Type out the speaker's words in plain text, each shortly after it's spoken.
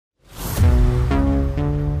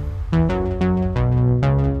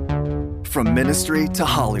from ministry to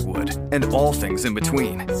Hollywood and all things in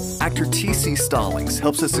between. Actor T.C. Stallings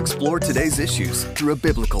helps us explore today's issues through a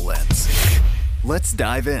biblical lens. Let's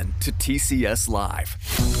dive in to TCS Live.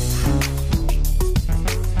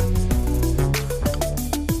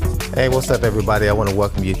 Hey, what's up, everybody? I want to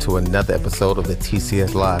welcome you to another episode of the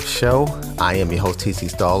TCS Live show. I am your host, T.C.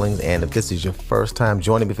 Stallings, and if this is your first time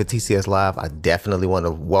joining me for TCS Live, I definitely want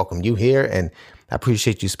to welcome you here, and I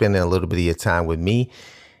appreciate you spending a little bit of your time with me.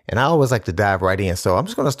 And I always like to dive right in, so I'm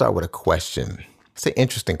just going to start with a question. It's an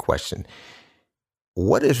interesting question.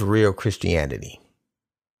 What is real Christianity?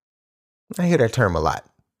 I hear that term a lot.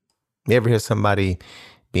 You ever hear somebody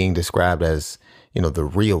being described as, the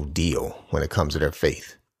real deal when it comes to their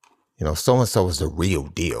faith? So-and-so is the real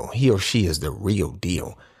deal. He or she is the real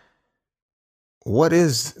deal. What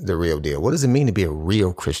is the real deal? What does it mean to be a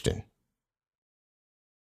real Christian?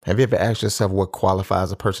 Have you ever asked yourself what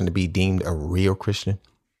qualifies a person to be deemed a real Christian?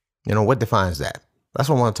 What defines that? That's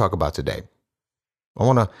what I want to talk about today. I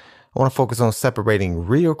want to focus on separating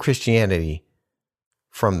real Christianity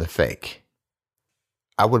from the fake.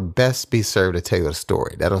 I would best be served to tell you a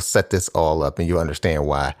story that'll set this all up, and you'll understand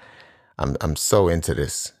why I'm so into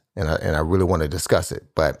this. And I really want to discuss it.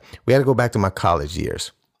 But we had to go back to my college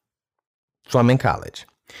years. So I'm in college.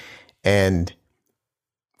 And,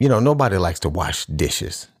 nobody likes to wash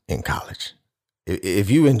dishes in college. If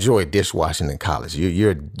you enjoy dishwashing in college,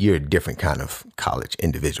 you're a different kind of college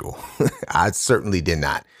individual. I certainly did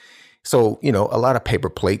not. So, a lot of paper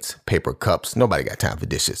plates, paper cups. Nobody got time for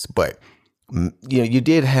dishes. But, you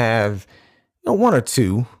did have one or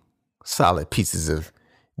two solid pieces of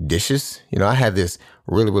dishes. I had this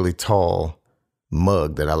really, really tall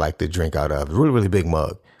mug that I like to drink out of, really, really big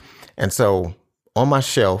mug. And so on my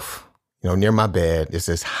shelf, near my bed, it's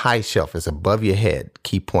this high shelf. It's above your head.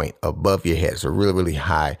 Key point, above your head. It's a really, really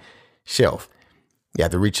high shelf. You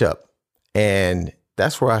have to reach up. And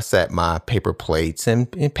that's where I set my paper plates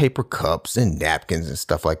and paper cups and napkins and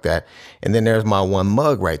stuff like that. And then there's my one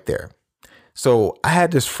mug right there. So I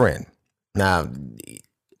had this friend. Now,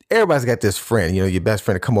 everybody's got this friend, your best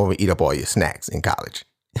friend to come over and eat up all your snacks in college.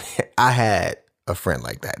 I had a friend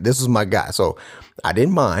like that. This was my guy. So I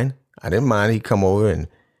didn't mind. He'd come over and,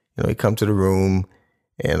 he'd come to the room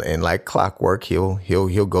and like clockwork, he'll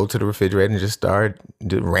go to the refrigerator and just start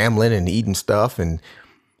rambling and eating stuff. And,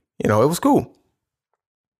 it was cool.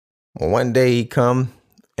 Well, one day he come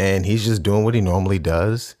and he's just doing what he normally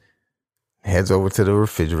does. Heads over to the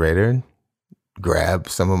refrigerator, grab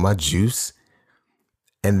some of my juice.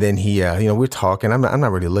 And then he, we're talking. I'm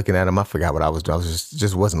not really looking at him. I forgot what I was doing. I was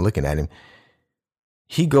just wasn't looking at him.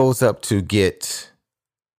 He goes up to get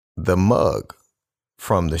the mug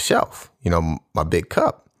from the shelf, my big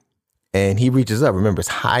cup. And he reaches up. Remember, it's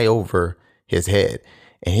high over his head.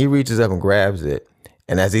 And he reaches up and grabs it.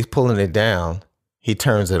 And as he's pulling it down, he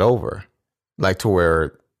turns it over, like to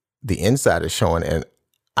where the inside is showing. And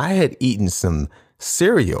I had eaten some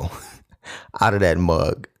cereal out of that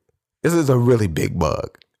mug. This is a really big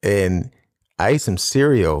mug, and I ate some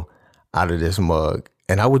cereal out of this mug,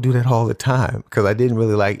 and I would do that all the time because I didn't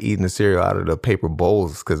really like eating the cereal out of the paper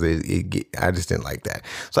bowls because I just didn't like that.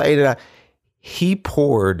 So I ate it out. He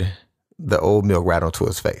poured the old milk right onto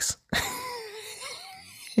his face.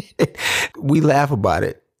 We laugh about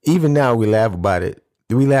it. Even now we laugh about it.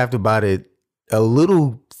 We laughed about it a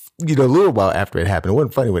little while after it happened. It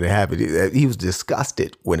wasn't funny when it happened. He was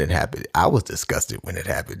disgusted when it happened. I was disgusted when it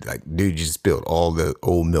happened. Like, dude, you spilled all the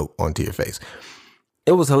old milk onto your face.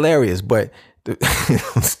 It was hilarious, but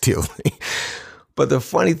still. But the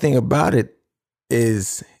funny thing about it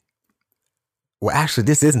is, well, actually,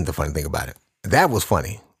 this isn't the funny thing about it. That was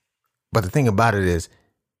funny. But the thing about it is,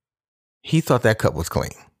 he thought that cup was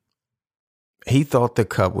clean. He thought the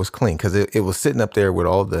cup was clean because it was sitting up there with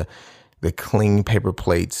all the clean paper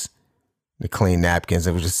plates, the clean napkins.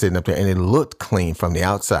 It was just sitting up there and it looked clean from the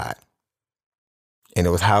outside. And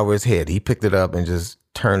it was high over his head. He picked it up and just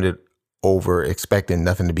turned it over, expecting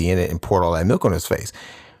nothing to be in it, and poured all that milk on his face.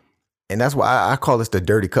 And that's why I call this the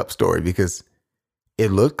dirty cup story, because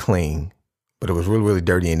it looked clean, but it was really, really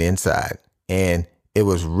dirty in the inside. And it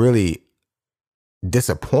was really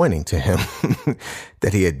disappointing to him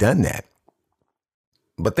that he had done that.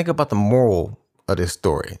 But think about the moral of this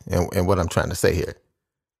story and what I'm trying to say here.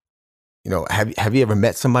 Have you ever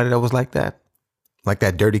met somebody that was like that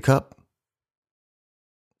dirty cup?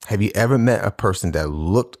 Have you ever met a person that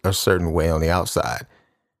looked a certain way on the outside,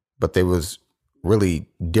 but they was really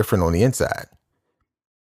different on the inside?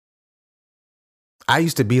 I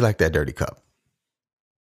used to be like that dirty cup.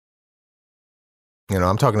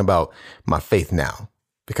 I'm talking about my faith now,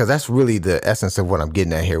 because that's really the essence of what I'm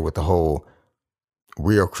getting at here with the whole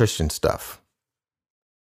real Christian stuff.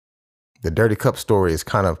 The dirty cup story is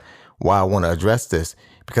kind of why I want to address this,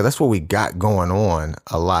 because that's what we got going on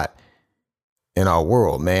a lot in our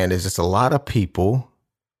world, man. There's just a lot of people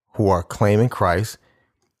who are claiming Christ.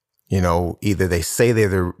 Either they say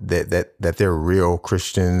that they're real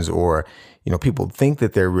Christians, or, people think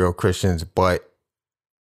that they're real Christians, but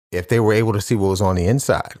if they were able to see what was on the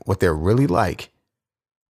inside, what they're really like,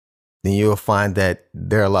 then you'll find that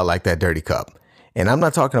they're a lot like that dirty cup. And I'm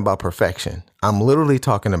not talking about perfection. I'm literally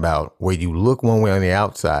talking about where you look one way on the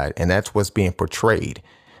outside and that's what's being portrayed,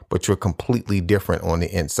 but you're completely different on the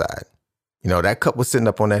inside. That cup was sitting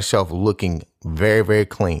up on that shelf looking very, very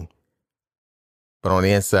clean. But on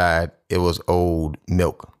the inside, it was old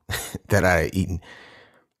milk that I had eaten,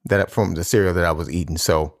 from the cereal that I was eating.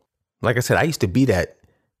 So, like I said, I used to be that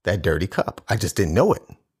dirty cup. I just didn't know it.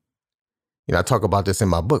 I talk about this in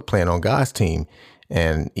my book, Playing on God's Team,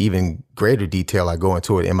 and even greater detail, I go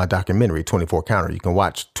into it in my documentary, 24 Counter. You can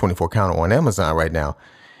watch 24 Counter on Amazon right now.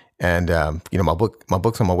 And, my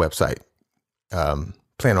book's on my website,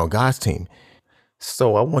 Playing on God's Team.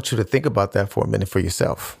 So I want you to think about that for a minute for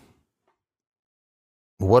yourself.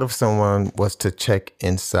 What if someone was to check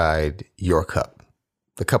inside your cup,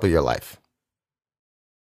 the cup of your life?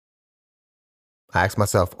 I ask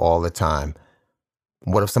myself all the time,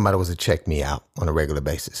 what if somebody was to check me out on a regular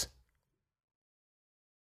basis?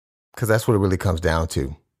 Because that's what it really comes down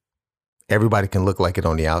to. Everybody can look like it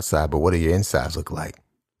on the outside, but what do your insides look like?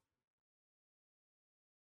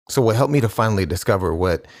 So what helped me to finally discover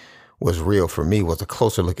what was real for me was a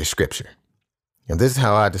closer look at Scripture. And this is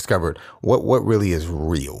how I discovered what really is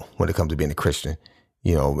real when it comes to being a Christian.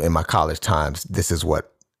 In my college times, this was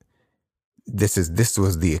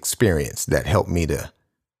the experience that helped me to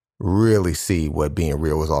really see what being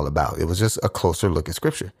real was all about. It was just a closer look at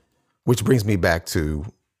Scripture, which brings me back to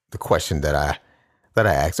the question that I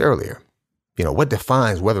asked earlier. What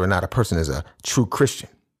defines whether or not a person is a true Christian?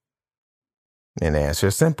 And the answer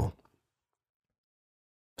is simple.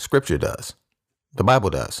 Scripture does. The Bible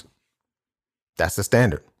does. That's the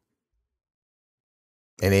standard.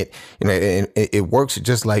 And it works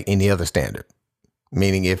just like any other standard.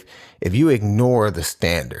 Meaning if you ignore the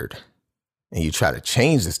standard and you try to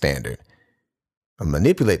change the standard or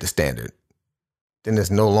manipulate the standard, then it's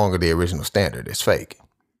no longer the original standard. It's fake.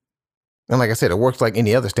 And like I said, it works like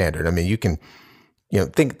any other standard. I mean, you can,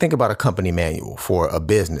 think about a company manual for a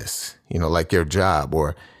business, like your job,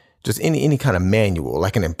 or just any kind of manual,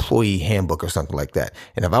 like an employee handbook or something like that.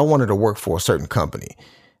 And if I wanted to work for a certain company,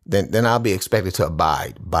 then I'll be expected to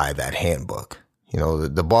abide by that handbook.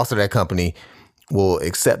 The boss of that company will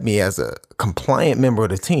accept me as a compliant member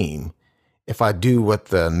of the team if I do what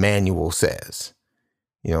the manual says.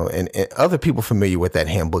 And other people familiar with that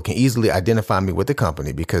handbook can easily identify me with the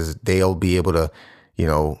company because they'll be able to,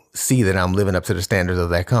 see that I'm living up to the standards of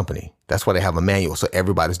that company. That's why they have a manual. So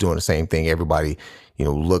everybody's doing the same thing. Everybody,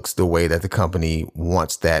 looks the way that the company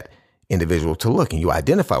wants that individual to look, and you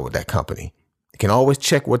identify with that company. You can always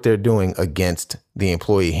check what they're doing against the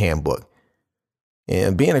employee handbook.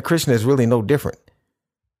 And being a Christian is really no different.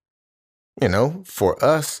 For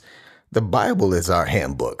us, the Bible is our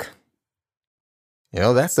handbook.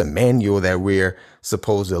 That's the manual that we're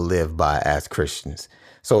supposed to live by as Christians.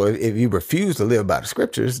 So if you refuse to live by the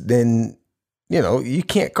Scriptures, then, you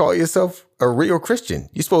can't call yourself a real Christian.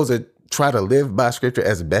 You're supposed to try to live by Scripture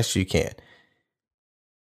as best you can.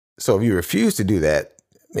 So if you refuse to do that,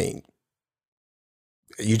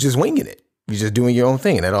 you're just winging it. You're just doing your own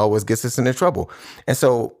thing. And that always gets us into trouble. And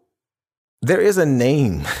so there is a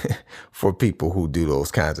name for people who do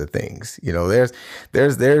those kinds of things. There's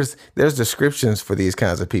descriptions for these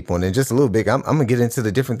kinds of people. And in just a little bit, I'm gonna get into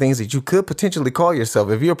the different things that you could potentially call yourself.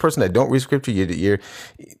 If you're a person that don't read Scripture,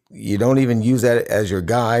 you don't even use that as your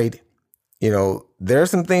guide. There are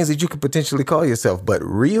some things that you could potentially call yourself, but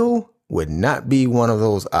real would not be one of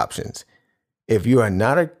those options. If you are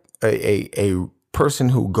not a person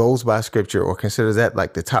who goes by Scripture or considers that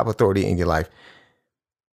like the top authority in your life,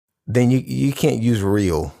 then you can't use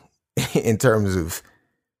real in terms of,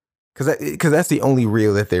 because that's the only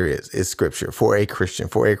real that there is Scripture for a Christian,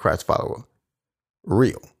 for a Christ follower.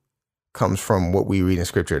 Real comes from what we read in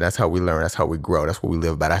Scripture. That's how we learn. That's how we grow. That's what we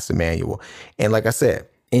live by. That's the manual. And like I said,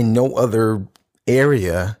 in no other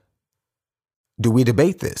area do we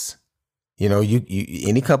debate this.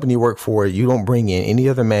 Any company you work for, you don't bring in any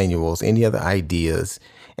other manuals, any other ideas,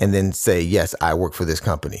 and then say, yes, I work for this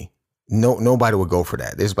company. No, nobody would go for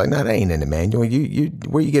that. It's like, no, that ain't in the manual.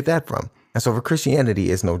 Where you get that from? And so for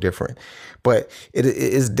Christianity, it's no different. But it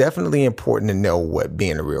is definitely important to know what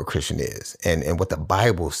being a real Christian is and what the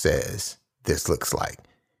Bible says this looks like.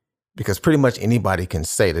 because pretty much anybody can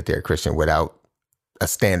say that they're a Christian without a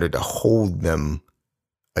standard to hold them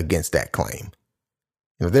against that claim.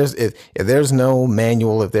 If there's no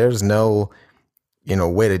manual, if there's no,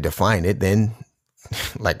 way to define it, then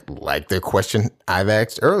like the question I've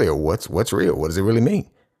asked earlier, what's real? What does it really mean?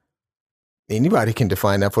 Anybody can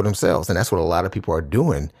define that for themselves. And that's what a lot of people are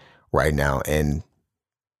doing right now. And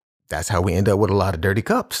that's how we end up with a lot of dirty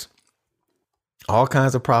cups. All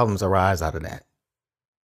kinds of problems arise out of that.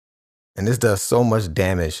 And this does so much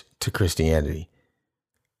damage to Christianity.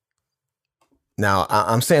 Now,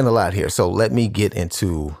 I'm saying a lot here, so let me get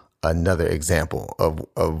into another example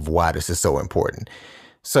of why this is so important.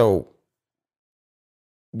 So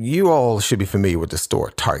you all should be familiar with the store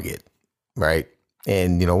Target, right?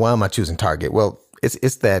 And, why am I choosing Target? Well,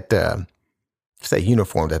 it's that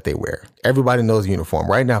uniform that they wear. Everybody knows uniform.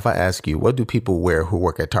 Right now, if I ask you, what do people wear who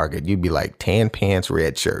work at Target? You'd be like tan pants,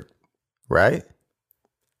 red shirt, right?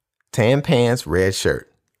 Tan pants, red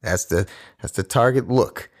shirt. That's the Target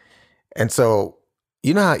look. And so,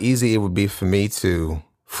 you know how easy it would be for me to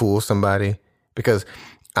fool somebody? Because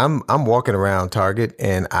I'm walking around Target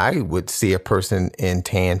and I would see a person in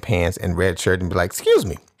tan pants and red shirt and be like, excuse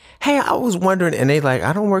me. Hey, I was wondering. And they like,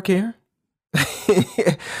 I don't work here.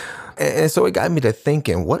 And so it got me to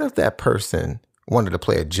thinking, what if that person wanted to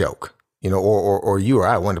play a joke, or you or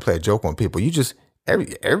I wanted to play a joke on people?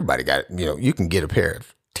 Everybody got, you can get a pair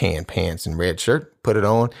of tan pants and red shirt, put it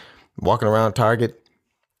on, walking around Target.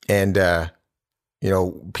 And,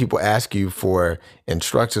 people ask you for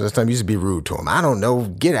instructions or something. You should be rude to them. I don't know.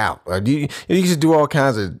 Get out. Or you should do all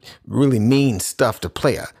kinds of really mean stuff to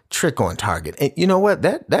play a trick on Target. And you know what?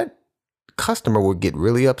 That customer would get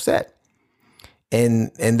really upset.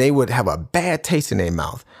 And they would have a bad taste in their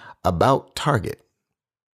mouth about Target.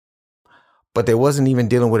 But they wasn't even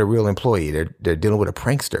dealing with a real employee. They're dealing with a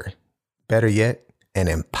prankster. Better yet, an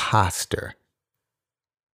imposter.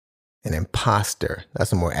 An imposter.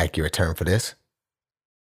 That's a more accurate term for this.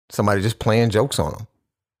 Somebody just playing jokes on them.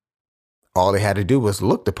 All they had to do was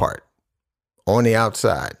look the part on the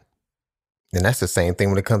outside. And that's the same thing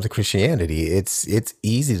when it comes to Christianity. It's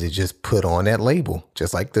easy to just put on that label,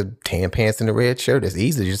 just like the tan pants and the red shirt. It's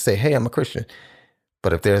easy to just say, hey, I'm a Christian.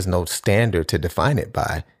 But if there's no standard to define it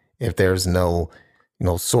by, if there's no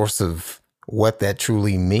source of what that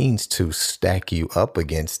truly means to stack you up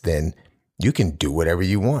against, then you can do whatever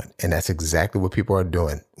you want. And that's exactly what people are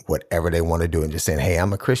doing, whatever they want to do, and just saying, hey,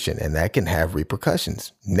 I'm a Christian. And that can have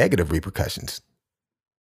repercussions, negative repercussions.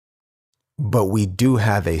 But we do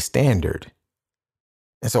have a standard.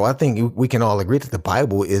 And so I think we can all agree that the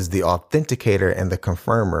Bible is the authenticator and the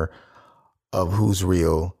confirmer of who's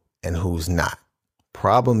real and who's not.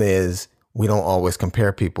 Problem is, we don't always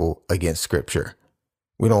compare people against Scripture.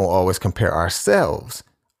 We don't always compare ourselves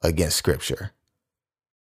against Scripture.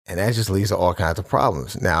 And that just leads to all kinds of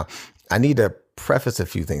problems. Now, I need to preface a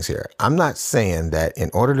few things here. I'm not saying that in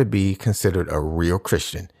order to be considered a real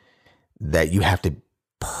Christian, that you have to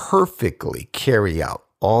perfectly carry out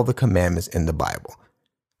all the commandments in the Bible.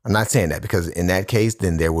 I'm not saying that, because in that case,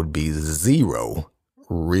 then there would be zero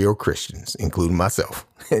real Christians, including myself.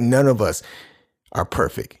 And none of us are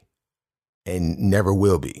perfect and never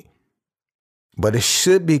will be. But it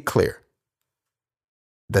should be clear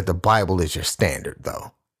that the Bible is your standard,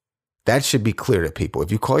 though. That should be clear to people.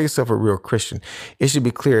 If you call yourself a real Christian, it should be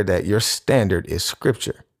clear that your standard is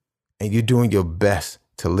Scripture and you're doing your best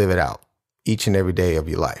to live it out each and every day of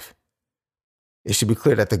your life. It should be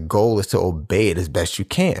clear that the goal is to obey it as best you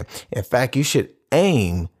can. In fact, you should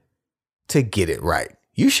aim to get it right.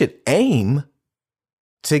 You should aim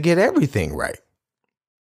to get everything right.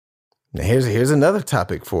 Now, here's another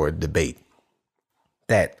topic for a debate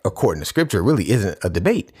that, according to Scripture, really isn't a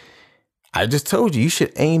debate. I just told you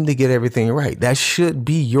should aim to get everything right. That should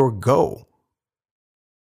be your goal.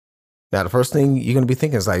 Now, the first thing you're going to be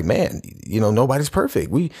thinking is like, man, nobody's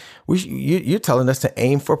perfect. You're telling us to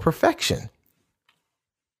aim for perfection.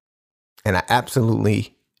 And I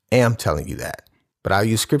absolutely am telling you that. But I'll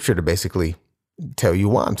use Scripture to basically tell you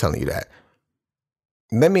why I'm telling you that.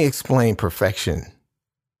 Let me explain perfection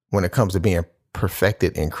when it comes to being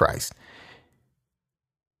perfected in Christ.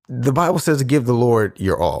 The Bible says to give the Lord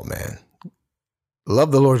your all, man.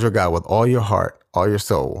 Love the Lord your God with all your heart, all your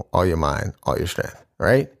soul, all your mind, all your strength,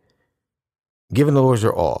 right? Giving the Lord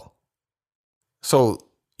your all. So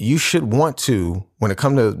you should want to, when it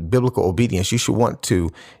comes to biblical obedience, you should want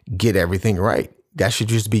to get everything right. That should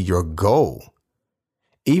just be your goal.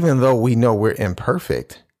 Even though we know we're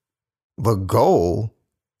imperfect, the goal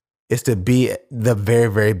is to be the very,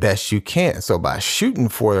 very best you can. So by shooting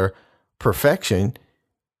for perfection,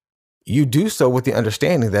 you do so with the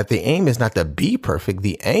understanding that the aim is not to be perfect.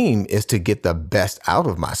 The aim is to get the best out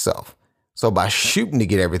of myself. So by shooting to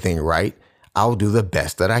get everything right, I'll do the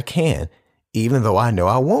best that I can, even though I know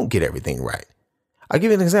I won't get everything right. I'll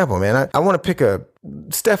give you an example, man. I want to pick a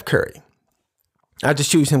Steph Curry. I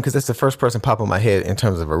just choose him because that's the first person pop in my head in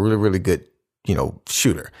terms of a really, really good,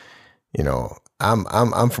 shooter.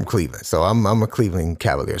 I'm from Cleveland, so I'm a Cleveland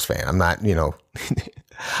Cavaliers fan. I'm not,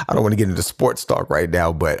 I don't want to get into sports talk right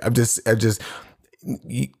now, but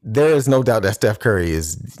there is no doubt that Steph Curry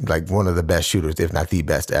is like one of the best shooters, if not the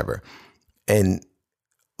best ever. And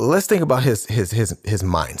let's think about his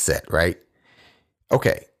mindset, right?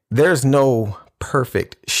 Okay, there's no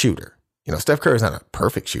perfect shooter. Steph Curry is not a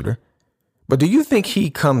perfect shooter, but do you think he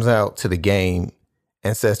comes out to the game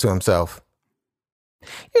and says to himself,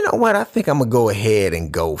 you know what? I think I'm going to go ahead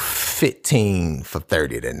and go 15 for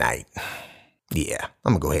 30 tonight. Yeah,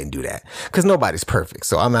 I'm going to go ahead and do that because nobody's perfect.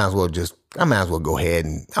 So I might as well go ahead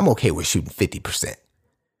and I'm okay with shooting 50%,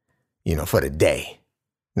 for the day.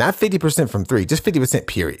 Not 50% from three, just 50%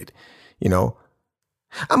 period. In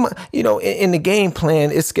the game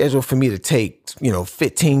plan, it's scheduled for me to take,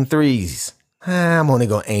 15 threes. I'm only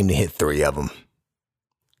going to aim to hit 3 of them.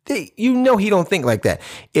 He don't think like that.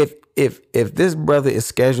 If this brother is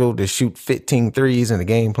scheduled to shoot 15 threes in the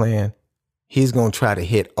game plan, he's going to try to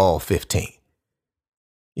hit all 15.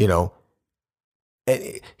 And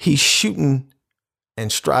he's shooting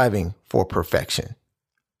and striving for perfection.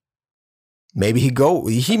 Maybe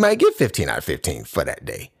he might get 15 out of 15 for that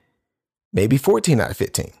day. Maybe 14 out of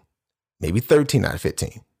 15. Maybe 13 out of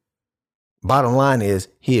 15. Bottom line is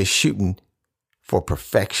he is shooting for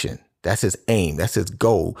perfection. That's his aim. That's his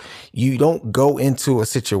goal. You don't go into a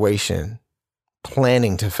situation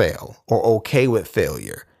planning to fail or okay with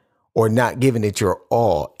failure or not giving it your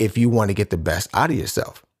all if you want to get the best out of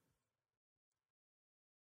yourself.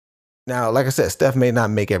 Now, like I said, Steph may not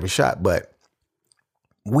make every shot, but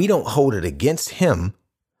we don't hold it against him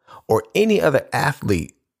or any other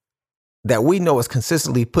athlete that we know is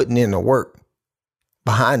consistently putting in the work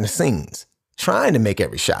behind the scenes, trying to make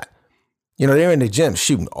every shot. They're in the gym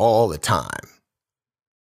shooting all the time.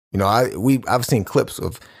 I've seen clips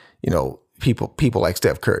of, people like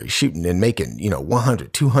Steph Curry shooting and making,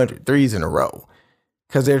 100, 200 threes in a row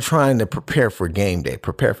because they're trying to prepare for game day,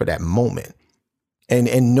 prepare for that moment.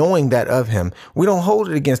 And knowing that of him, we don't hold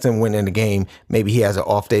it against him when in the game, maybe he has an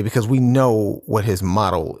off day because we know what his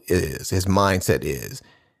model is, his mindset is.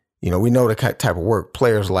 We know the type of work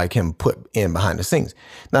players like him put in behind the scenes.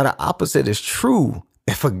 Now, the opposite is true.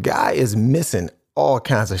 If a guy is missing all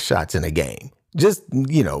kinds of shots in a game,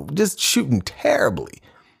 just shooting terribly,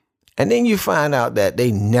 and then you find out that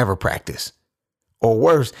they never practice, or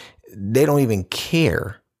worse, they don't even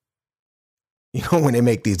care, when they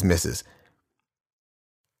make these misses,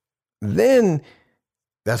 then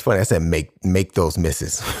that's funny. I said make those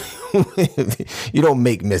misses. You don't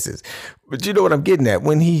make misses, but you know what I'm getting at.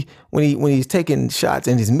 When he's taking shots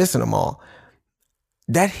and he's missing them all,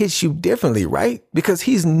 that hits you differently, right? Because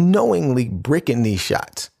he's knowingly bricking these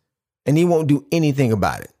shots and he won't do anything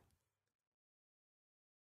about it.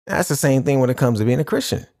 That's the same thing when it comes to being a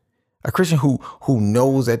Christian. A Christian who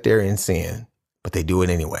knows that they're in sin, but they do it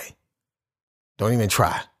anyway. Don't even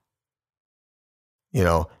try.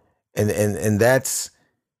 And that's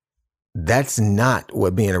not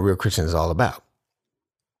what being a real Christian is all about.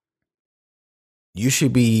 You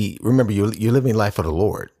should be, remember, you're living life for the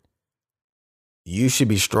Lord. You should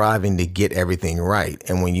be striving to get everything right.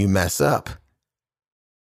 And when you mess up,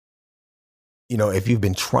 if you've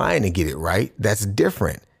been trying to get it right, that's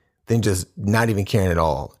different than just not even caring at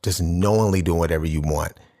all, just knowingly doing whatever you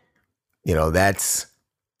want. That's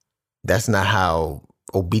not how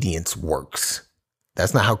obedience works.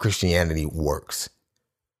 That's not how Christianity works.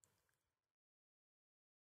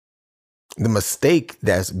 The mistake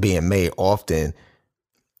that's being made often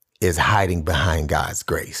is hiding behind God's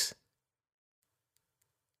grace.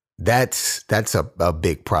 That's a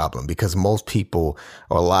big problem because most people,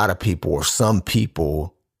 or a lot of people, or some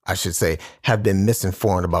people, I should say, have been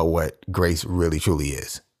misinformed about what grace really truly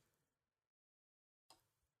is.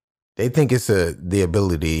 They think it's the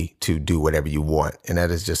ability to do whatever you want, and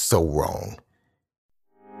that is just so wrong.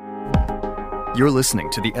 You're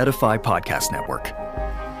listening to the Edify Podcast Network.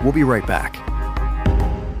 We'll be right back.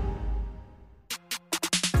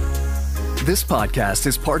 This podcast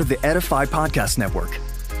is part of the Edify Podcast Network.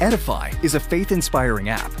 Edify is a faith-inspiring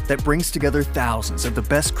app that brings together thousands of the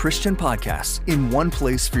best Christian podcasts in one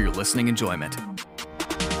place for your listening enjoyment.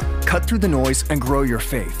 Cut through the noise and grow your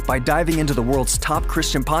faith by diving into the world's top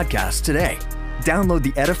Christian podcasts today. Download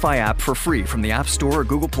the Edify app for free from the App Store or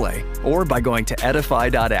Google Play, or by going to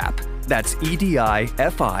edify.app. That's edifi.app.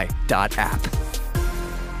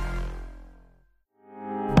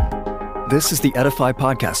 This is the Edify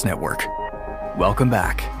Podcast Network. Welcome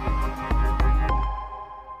back.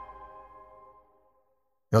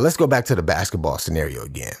 Now let's go back to the basketball scenario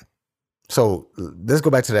again. So let's go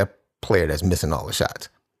back to that player that's missing all the shots.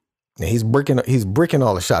 Now he's bricking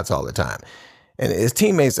all the shots all the time. And his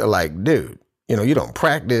teammates are like, dude, you don't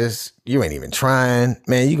practice. You ain't even trying.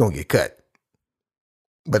 Man, you're going to get cut.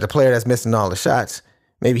 But the player that's missing all the shots,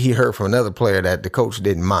 maybe he heard from another player that the coach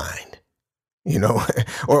didn't mind,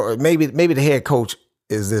 or maybe the head coach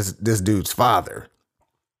is this dude's father.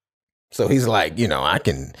 So he's like, I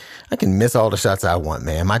can miss all the shots I want,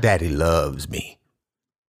 man. My daddy loves me.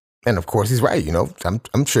 And of course he's right.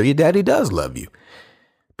 I'm sure your daddy does love you.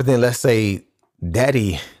 But then let's say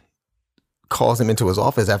daddy calls him into his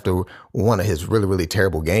office after one of his really, really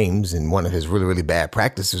terrible games and one of his really, really bad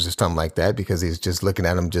practices or something like that, because he's just looking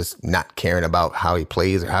at him, just not caring about how he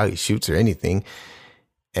plays or how he shoots or anything.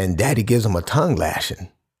 And daddy gives him a tongue lashing,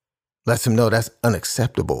 lets him know that's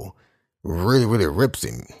unacceptable, really, really rips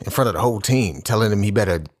him in front of the whole team, telling him he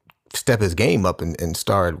better step his game up and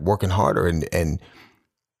start working harder and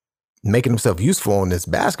making himself useful on this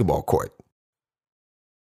basketball court.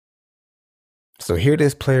 So here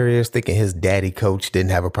this player is thinking his daddy coach didn't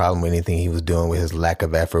have a problem with anything he was doing with his lack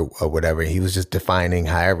of effort or whatever. He was just defining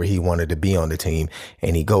however he wanted to be on the team.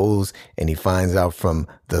 And he goes and he finds out from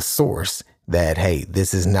the source that, hey,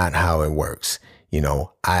 this is not how it works.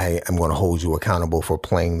 I am going to hold you accountable for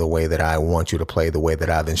playing the way that I want you to play, the way that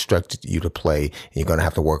I've instructed you to play. And you're going to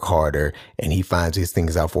have to work harder. And he finds these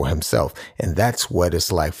things out for himself. And that's what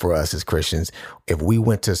it's like for us as Christians. If we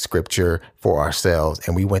went to scripture for ourselves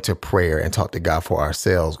and we went to prayer and talked to God for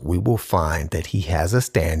ourselves, we will find that he has a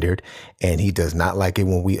standard and he does not like it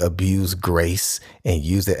when we abuse grace and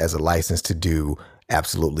use it as a license to do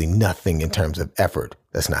absolutely nothing in terms of effort.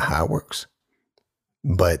 That's not how it works.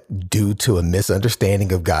 But due to a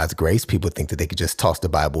misunderstanding of God's grace, people think that they could just toss the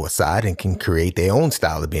Bible aside and can create their own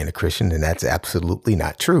style of being a Christian. And that's absolutely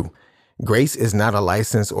not true. Grace is not a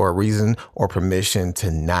license or a reason or permission to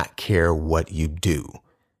not care what you do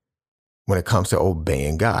when it comes to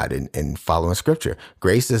obeying God and following scripture.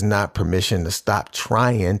 Grace is not permission to stop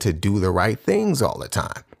trying to do the right things all the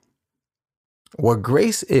time. What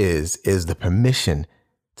grace is the permission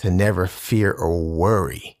to never fear or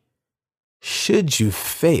worry should you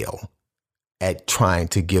fail at trying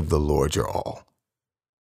to give the Lord your all.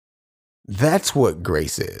 That's what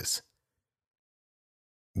grace is.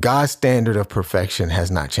 God's standard of perfection has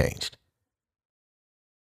not changed.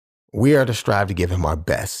 We are to strive to give him our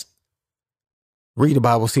best. Read the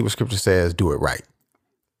Bible, see what scripture says, do it right.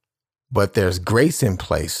 But there's grace in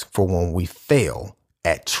place for when we fail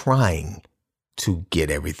at trying to get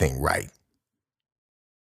everything right.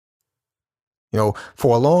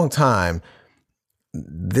 For a long time,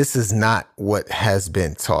 this is not what has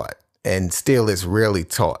been taught, and still it's rarely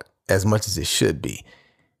taught as much as it should be.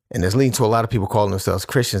 And it's leading to a lot of people calling themselves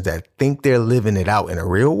Christians that think they're living it out in a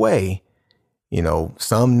real way.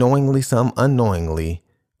 Some knowingly, some unknowingly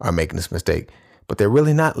are making this mistake, but they're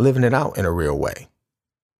really not living it out in a real way.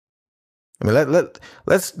 I mean,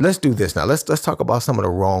 let's do this now. Let's talk about some of the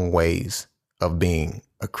wrong ways of being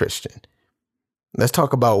a Christian. Let's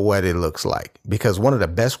talk about what it looks like, because one of the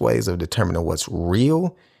best ways of determining what's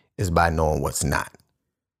real is by knowing what's not.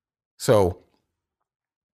 So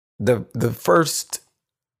the first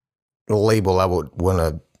label I would want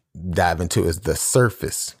to dive into is the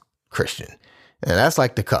surface Christian. And that's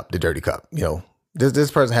like the cup, the dirty cup.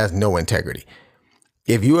 This person has no integrity.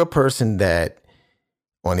 If you're a person that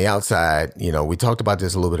on the outside, we talked about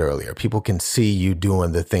this a little bit earlier, people can see you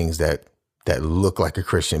doing the things that look like a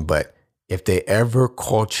Christian, but if they ever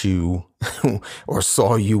caught you or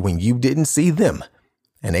saw you when you didn't see them,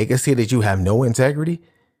 and they can see that you have no integrity,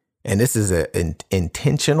 and this is an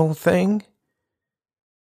intentional thing,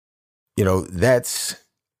 that's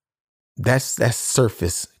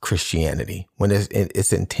surface Christianity when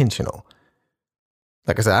it's intentional.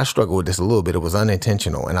 Like I said, I struggled with this a little bit. It was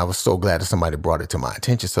unintentional, and I was so glad that somebody brought it to my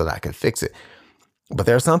attention so that I could fix it. But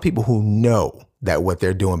there are some people who know that what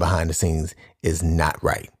they're doing behind the scenes is not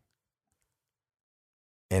right.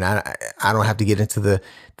 And I don't have to get into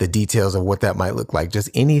the details of what that might look like. Just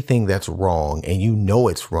anything that's wrong and you know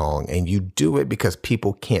it's wrong and you do it because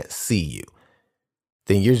people can't see you,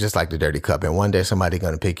 then you're just like the dirty cup. And one day somebody's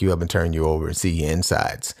going to pick you up and turn you over and see your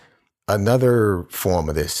insides. Another form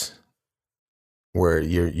of this where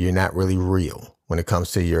you're not really real when it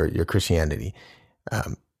comes to your Christianity.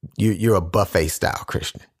 You're a buffet style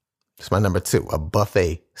Christian. That's my number 2, a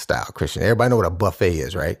buffet style Christian. Everybody know what a buffet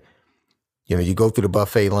is, right? You go through the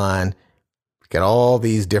buffet line, get all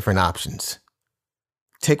these different options.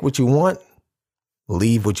 Take what you want,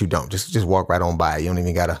 leave what you don't. Just walk right on by. You don't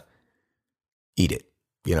even got to eat it,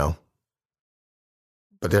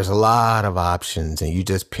 But there's a lot of options, and you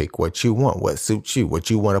just pick what you want, what suits you, what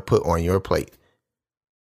you want to put on your plate.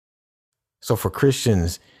 So for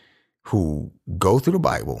Christians who go through the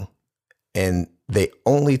Bible and they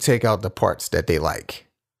only take out the parts that they like,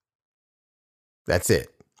 that's it.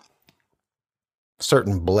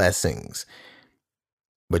 Certain blessings,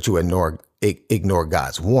 but you ignore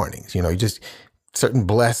God's warnings. You just certain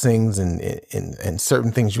blessings and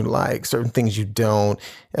certain things you like, certain things you don't.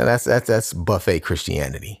 And that's buffet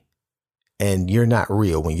Christianity. And you're not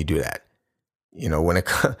real when you do that. When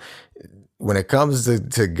it comes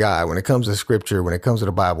to God, when it comes to scripture, when it comes to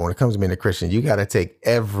the Bible, when it comes to being a Christian, you got to take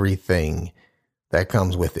everything that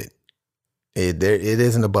comes with it. It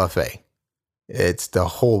isn't a buffet. It's the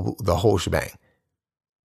whole shebang.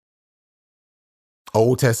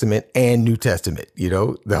 Old Testament and New Testament,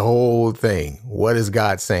 the whole thing. What is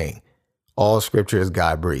God saying? All scripture is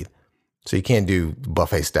God breathed. So you can't do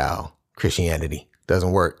buffet style Christianity.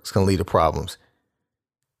 Doesn't work. It's going to lead to problems.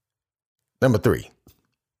 Number 3,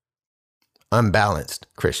 unbalanced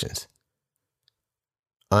Christians.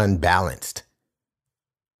 Unbalanced.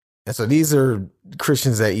 And so these are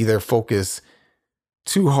Christians that either focus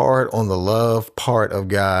too hard on the love part of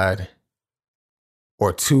God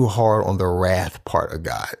or too hard on the wrath part of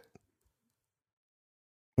God,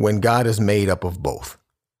 when God is made up of both.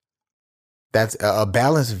 That's a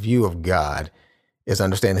balanced view of God, is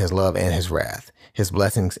understanding his love and his wrath, his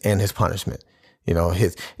blessings and his punishment.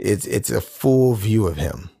 It's a full view of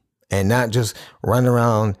him, and not just running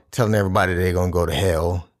around telling everybody they're going to go to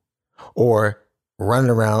hell, or running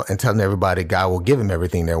around and telling everybody God will give them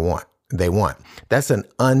everything they want. That's an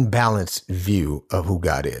unbalanced view of who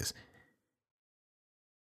God is.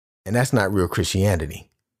 And that's not real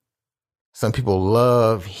Christianity. Some people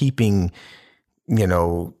love heaping,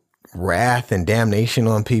 wrath and damnation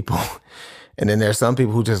on people. And then there's some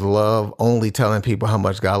people who just love only telling people how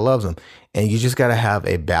much God loves them. And you just got to have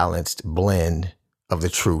a balanced blend of the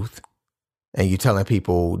truth. And you telling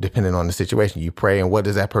people, depending on the situation, you pray and what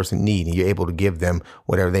does that person need? And you're able to give them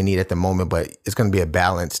whatever they need at the moment. But it's going to be a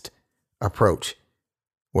balanced approach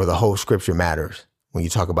where the whole scripture matters when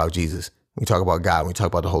you talk about Jesus. We talk about God, we talk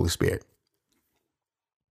about the Holy Spirit.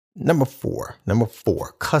 Number four,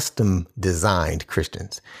 custom designed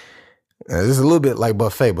Christians. Now, this is a little bit like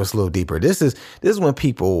buffet, but it's a little deeper. This is when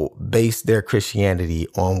people base their Christianity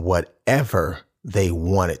on whatever they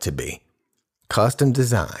want it to be. Custom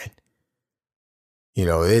design.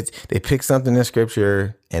 They pick something in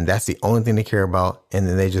scripture and that's the only thing they care about. And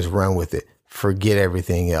then they just run with it. Forget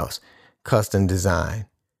everything else. Custom design.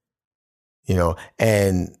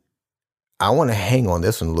 And I want to hang on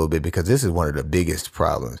this one a little bit because this is one of the biggest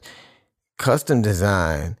problems. Custom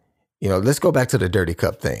design, let's go back to the dirty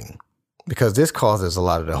cup thing, because this causes a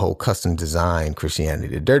lot of the whole custom design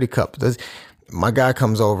Christianity. The dirty cup, my guy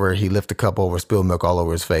comes over, he lifts the cup over, spilled milk all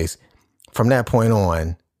over his face. From that point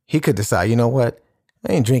on, he could decide, you know what?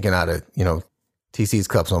 I ain't drinking out of, TC's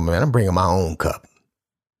cups on, man. I'm bringing my own cup,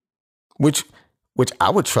 which I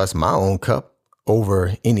would trust my own cup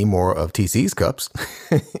over any more of TC's cups.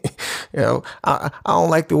 I don't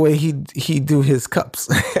like the way he do his cups.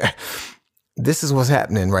 This is what's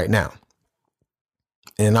happening right now.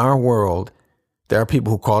 In our world, there are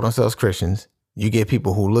people who call themselves Christians. You get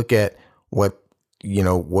people who look at what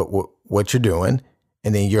you're doing,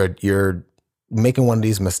 and then you're making one of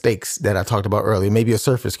these mistakes that I talked about earlier. Maybe a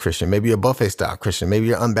surface Christian, maybe a buffet style Christian, maybe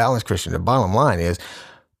you're unbalanced Christian. The bottom line is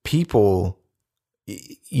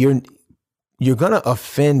you're going to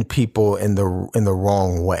offend people in the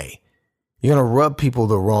wrong way. You're going to rub people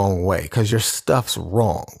the wrong way because your stuff's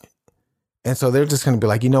wrong. And so they're just going to be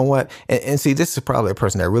like, you know what? And see, this is probably a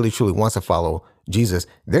person that really, truly wants to follow Jesus.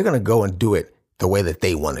 They're going to go and do it the way that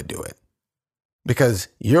they want to do it because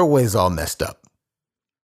your way's all messed up.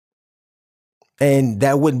 And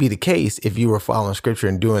that wouldn't be the case if you were following scripture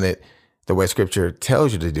and doing it the way scripture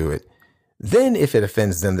tells you to do it. Then if it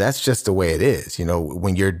offends them, that's just the way it is,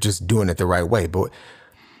 when you're just doing it the right way. But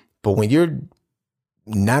when you're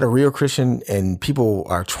not a real Christian and people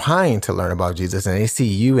are trying to learn about Jesus and they see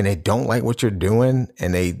you and they don't like what you're doing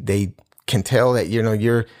and they can tell that,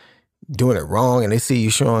 you're doing it wrong, and they see you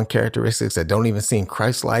showing characteristics that don't even seem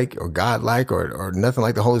Christ-like or God-like or nothing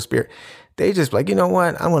like the Holy Spirit, they just like, you know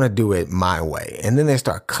what? I want to do it my way. And then they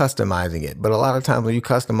start customizing it. But a lot of times when you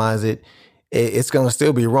customize it, it's going to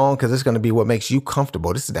still be wrong because it's going to be what makes you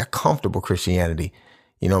comfortable. This is that comfortable Christianity.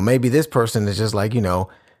 Maybe this person is just like,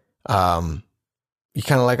 you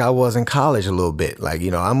kind of like I was in college a little bit. Like,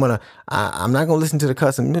 I'm not gonna listen to the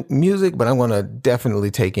cussing music, but I'm gonna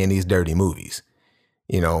definitely take in these dirty movies.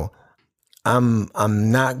 I'm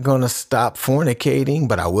not gonna stop fornicating,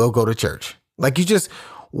 but I will go to church. Like,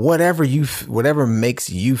 whatever makes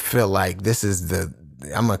you feel like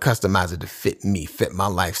I'm gonna customize it to fit me, fit my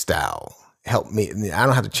lifestyle, help me. I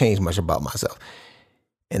don't have to change much about myself.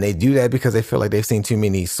 And they do that because they feel like they've seen too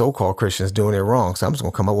many so-called Christians doing it wrong. So I'm just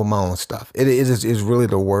going to come up with my own stuff. It is really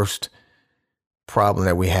the worst problem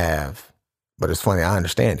that we have. But it's funny. I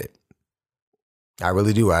understand it. I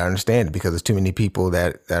really do. I understand it because there's too many people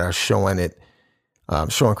that are showing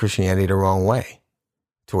Christianity the wrong way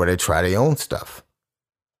to where they try their own stuff.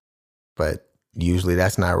 But usually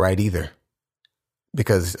that's not right either,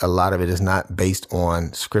 because a lot of it is not based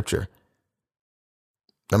on scripture.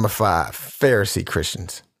 Number 5, Pharisee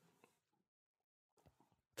Christians.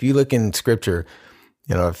 If you look in scripture,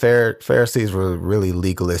 Pharisees were really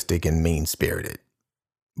legalistic and mean-spirited.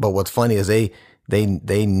 But what's funny is they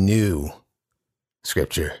knew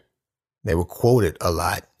scripture. They were quoted a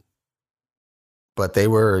lot. But they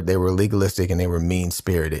were legalistic and they were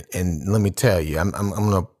mean-spirited. And let me tell you, I'm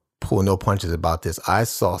going to pull no punches about this. I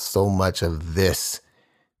saw so much of this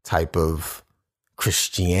type of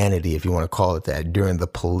Christianity, if you want to call it that, during the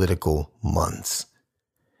political months.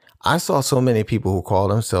 I saw so many people who call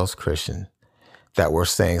themselves Christian that were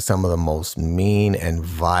saying some of the most mean and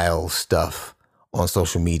vile stuff on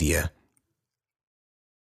social media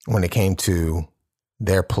when it came to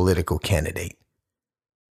their political candidate.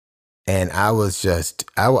 And I was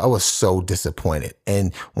so disappointed.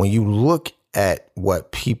 And when you look at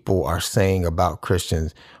what people are saying about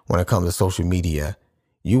Christians when it comes to social media,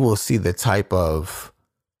 you will see the type of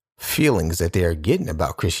feelings that they are getting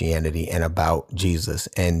about Christianity and about Jesus.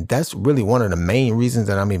 And that's really one of the main reasons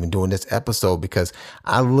that I'm even doing this episode, because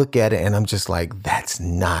I look at it and I'm just like, that's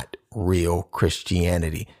not real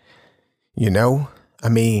Christianity.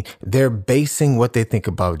 They're basing what they think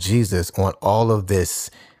about Jesus on all of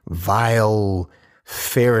this vile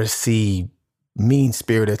Pharisee,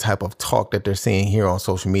 mean-spirited type of talk that they're seeing here on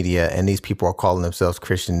social media. And these people are calling themselves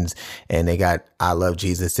Christians, and they got "I love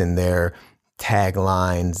Jesus" in their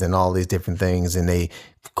taglines and all these different things, and they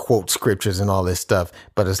quote scriptures and all this stuff.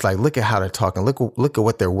 But it's like, look at how they're talking. Look at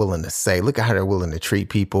what they're willing to say. Look at how they're willing to treat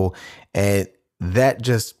people. And that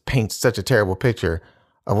just paints such a terrible picture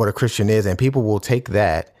of what a Christian is. And people will take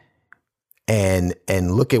that and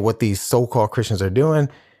look at what these so-called Christians are doing,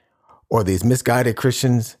 or these misguided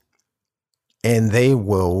Christians, and they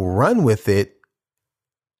will run with it.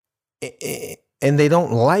 And they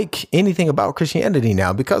don't like anything about Christianity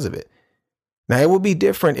now because of it. Now, it would be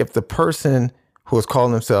different if the person who was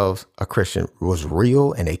calling themselves a Christian was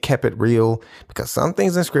real and they kept it real, because some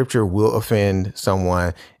things in scripture will offend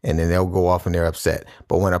someone and then they'll go off and they're upset.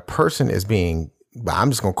 But when a person is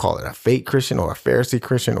I'm just going to call it a fake Christian, or a Pharisee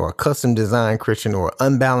Christian, or a custom design Christian, or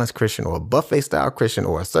an unbalanced Christian, or a buffet style Christian,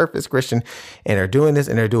 or a surface Christian, and they're doing this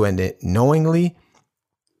and they're doing it knowingly,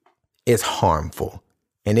 it's harmful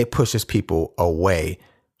and it pushes people away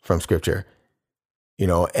from scripture,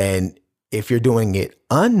 and if you're doing it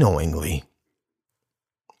unknowingly,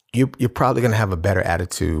 you're probably going to have a better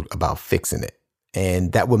attitude about fixing it.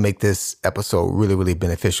 And that would make this episode really, really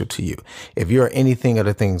beneficial to you. If you're anything of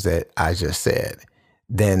the things that I just said,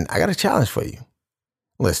 then I got a challenge for you.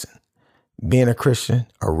 Listen, being a Christian,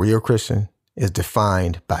 a real Christian, is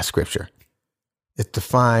defined by scripture. It's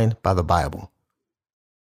defined by the Bible.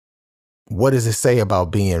 What does it say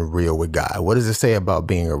about being real with God? What does it say about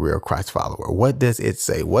being a real Christ follower? What does it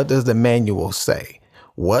say? What does the manual say?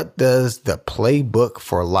 What does the playbook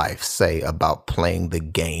for life say about playing the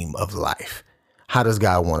game of life? How does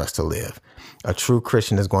God want us to live? A true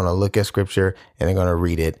Christian is going to look at scripture and they're going to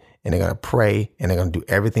read it and they're going to pray and they're going to do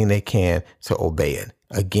everything they can to obey it.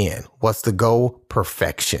 Again, what's the goal?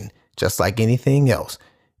 Perfection. Just like anything else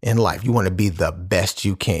in life, you want to be the best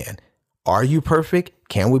you can. Are you perfect?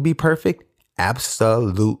 Can we be perfect?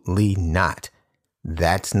 Absolutely not.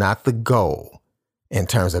 That's not the goal in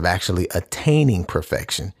terms of actually attaining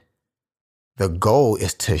perfection. The goal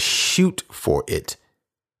is to shoot for it,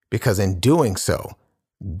 because in doing so,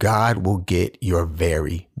 God will get your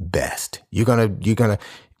very best. You're gonna,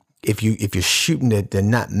 if you're shooting it to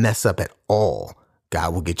not mess up at all,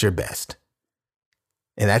 God will get your best.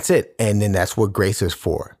 And that's it. And then that's what grace is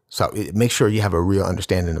for. So make sure you have a real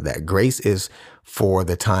understanding of that. Grace is for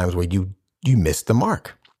the times where you missed the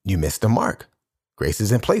mark. You missed the mark. Grace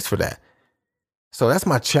is in place for that. So that's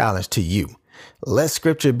my challenge to you. Let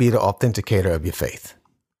scripture be the authenticator of your faith.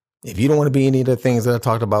 If you don't want to be any of the things that I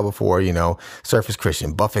talked about before, surface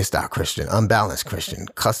Christian, buffet style Christian, unbalanced Christian,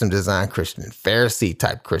 custom design Christian, Pharisee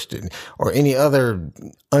type Christian, or any other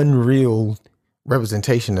unreal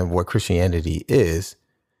representation of what Christianity is,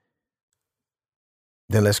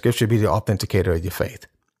 then let Scripture be the authenticator of your faith.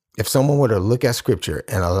 If someone were to look at Scripture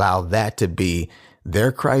and allow that to be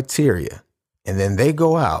their criteria, and then they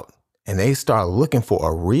go out and they start looking for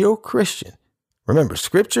a real Christian, remember,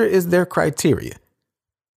 Scripture is their criteria,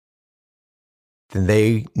 then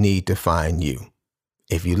they need to find you.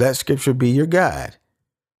 If you let Scripture be your guide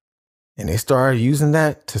and they start using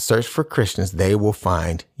that to search for Christians, they will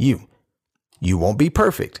find you. You won't be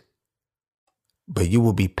perfect, but you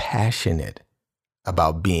will be passionate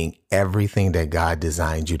about being everything that God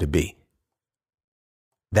designed you to be.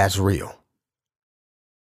 That's real.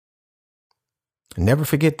 Never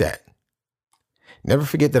forget that. Never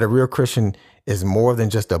forget that a real Christian is more than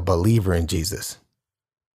just a believer in Jesus.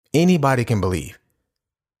 Anybody can believe.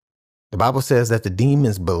 The Bible says that the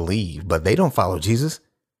demons believe, but they don't follow Jesus.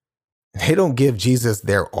 They don't give Jesus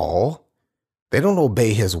their all. They don't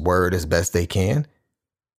obey his word as best they can.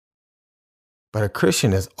 But a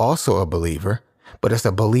Christian is also a believer, but it's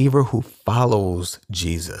a believer who follows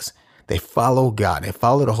Jesus. They follow God. They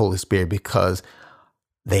follow the Holy Spirit because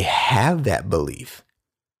they have that belief.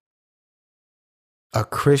 A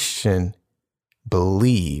Christian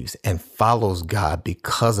believes and follows God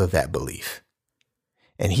because of that belief.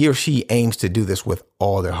 And he or she aims to do this with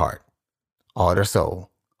all their heart, all their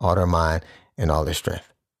soul, all their mind, and all their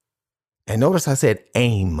strength. And notice I said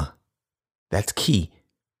aim. That's key.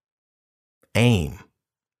 Aim.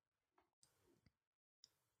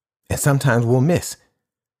 And sometimes we'll miss.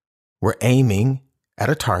 We're aiming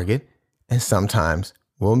at a target, and sometimes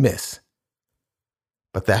we'll miss.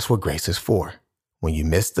 But that's what grace is for. When you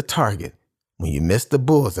miss the target, when you miss the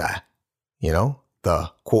bullseye,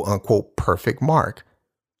 the quote unquote perfect mark,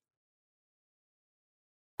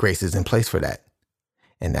 grace is in place for that.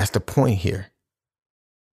 And that's the point here.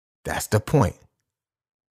 That's the point.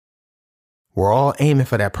 We're all aiming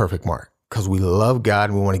for that perfect mark because we love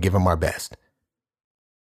God and we want to give him our best.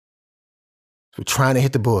 So we're trying to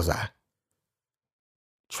hit the bullseye.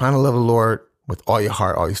 Trying to love the Lord with all your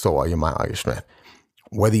heart, all your soul, all your mind, all your strength.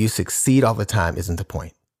 Whether you succeed all the time isn't the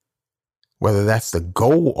point. Whether that's the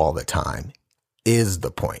goal all the time is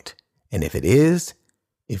the point. And if it is,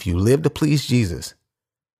 if you live to please Jesus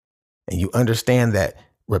and you understand that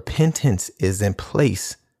repentance is in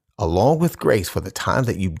place along with grace for the time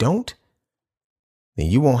that you don't, then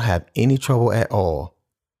you won't have any trouble at all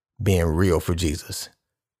being real for Jesus.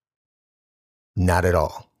 Not at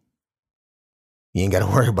all. You ain't got to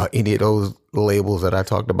worry about any of those labels that I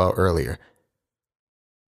talked about earlier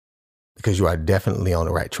because you are definitely on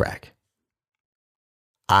the right track.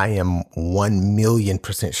 I am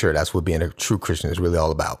 1,000,000% sure that's what being a true Christian is really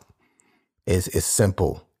all about. It's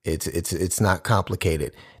simple. It's not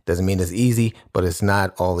complicated. Doesn't mean it's easy, but it's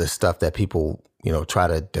not all this stuff that people, try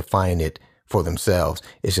to define it for themselves.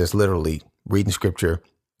 It's just literally reading scripture,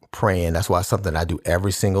 praying. That's why it's something I do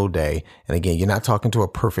every single day. And again, you're not talking to a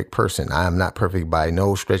perfect person. I am not perfect by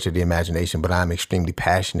no stretch of the imagination, but I'm extremely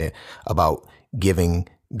passionate about giving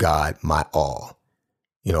God my all.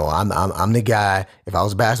 I'm the guy, if I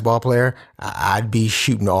was a basketball player, I'd be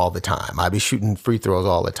shooting all the time. I'd be shooting free throws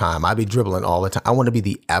all the time. I'd be dribbling all the time. I want to be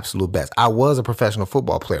the absolute best. I was a professional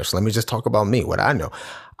football player. So let me just talk about me, what I know.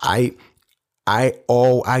 I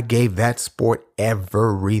gave that sport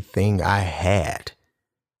everything I had.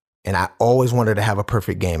 And I always wanted to have a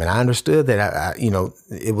perfect game. And I understood that,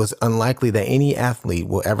 it was unlikely that any athlete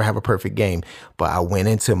will ever have a perfect game. But I went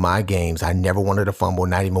into my games. I never wanted to fumble,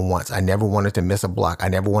 not even once. I never wanted to miss a block. I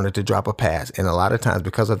never wanted to drop a pass. And a lot of times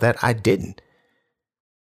because of that, I didn't.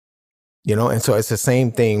 And so it's the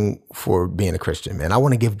same thing for being a Christian, man. I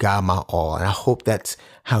want to give God my all. And I hope that's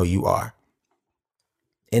how you are.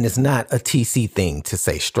 And it's not a TC thing to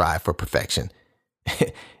say strive for perfection.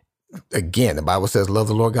 Again, the Bible says, love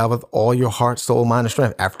the Lord God with all your heart, soul, mind, and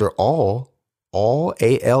strength. After all,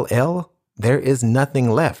 A-L-L, there is nothing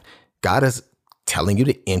left. God is telling you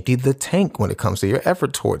to empty the tank when it comes to your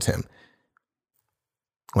effort towards him.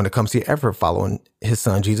 When it comes to your effort following his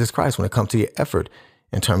son, Jesus Christ, when it comes to your effort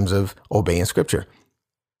in terms of obeying scripture,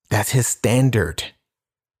 that's his standard.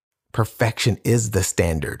 Perfection is the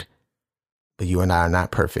standard, but you and I are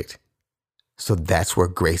not perfect. So that's where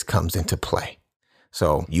grace comes into play.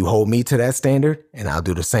 So you hold me to that standard and I'll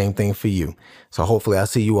do the same thing for you. So hopefully I'll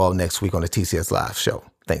see you all next week on the TCS Live show.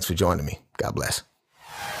 Thanks for joining me. God bless.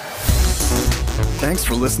 Thanks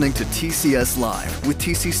for listening to TCS Live with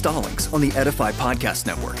TC Stallings on the Edify Podcast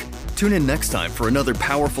Network. Tune in next time for another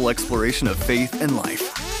powerful exploration of faith and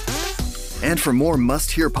life. And for more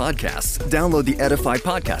must-hear podcasts, download the Edify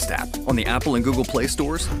podcast app on the Apple and Google Play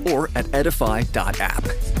stores or at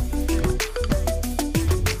edify.app.